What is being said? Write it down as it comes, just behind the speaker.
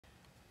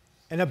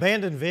An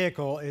abandoned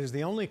vehicle is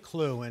the only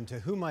clue into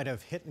who might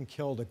have hit and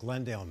killed a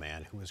Glendale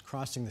man who was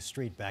crossing the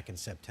street back in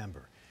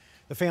September.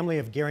 The family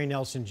of Garry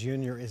Nelson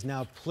Jr. is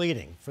now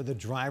pleading for the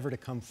driver to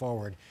come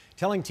forward,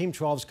 telling Team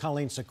 12's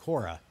Colleen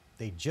Sikora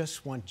they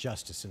just want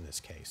justice in this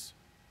case.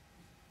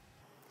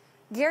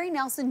 Garry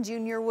Nelson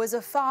Jr. was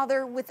a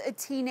father with a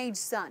teenage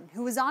son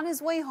who was on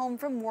his way home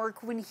from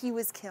work when he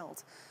was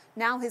killed.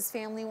 Now his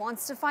family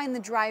wants to find the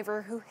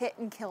driver who hit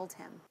and killed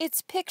him.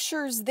 It's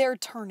pictures they're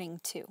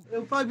turning to.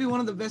 It'll probably be one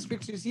of the best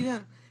pictures.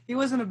 He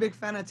wasn't a big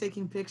fan of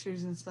taking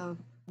pictures and stuff.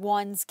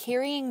 One's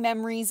carrying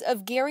memories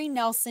of Garry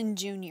Nelson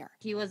Jr.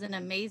 He was an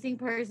amazing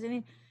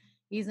person.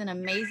 He's an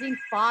amazing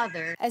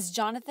father. As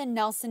Jonathan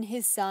Nelson,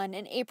 his son,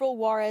 and April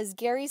Juarez,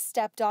 Garry's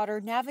stepdaughter,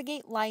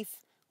 navigate life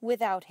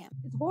without him.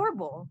 It's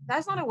horrible.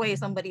 That's not a way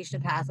somebody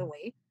should pass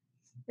away.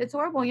 It's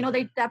horrible. You know,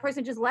 that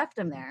person just left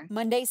him there.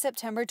 Monday,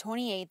 September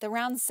 28th,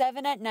 around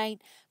 7 at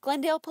night,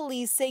 Glendale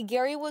police say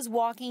Garry was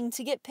walking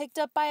to get picked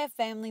up by a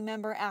family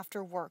member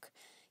after work.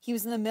 He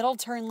was in the middle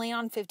turn lane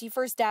on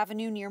 51st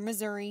Avenue near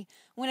Missouri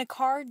when a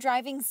car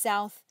driving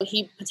south,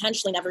 he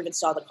potentially never even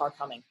saw the car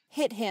coming,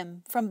 hit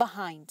him from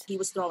behind. He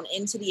was thrown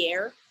into the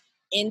air,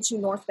 into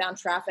northbound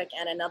traffic,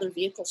 and another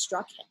vehicle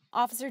struck him.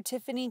 Officer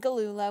Tiffany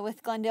Galula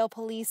with Glendale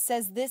Police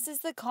says this is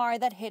the car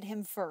that hit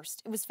him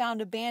first. It was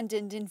found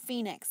abandoned in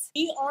Phoenix.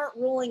 We aren't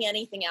ruling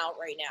anything out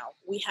right now.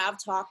 We have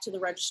talked to the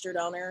registered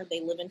owner. They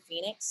live in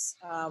Phoenix.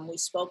 We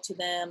spoke to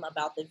them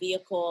about the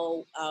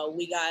vehicle.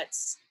 We got,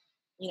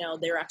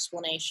 their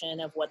explanation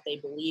of what they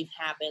believe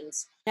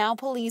happens. Now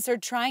police are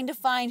trying to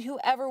find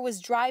whoever was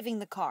driving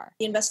the car.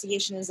 The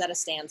investigation is at a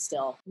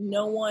standstill.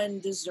 No one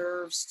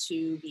deserves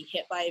to be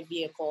hit by a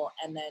vehicle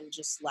and then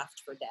just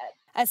left for dead.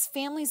 As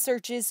family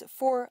searches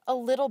for a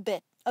little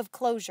bit of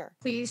closure.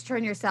 Please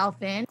turn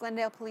yourself in.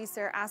 Glendale police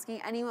are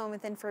asking anyone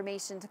with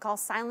information to call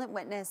Silent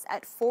Witness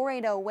at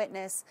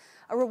 480-WITNESS.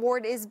 A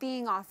reward is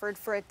being offered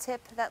for a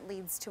tip that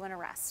leads to an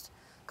arrest.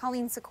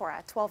 Colleen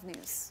Sikora, 12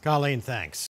 News. Colleen, thanks.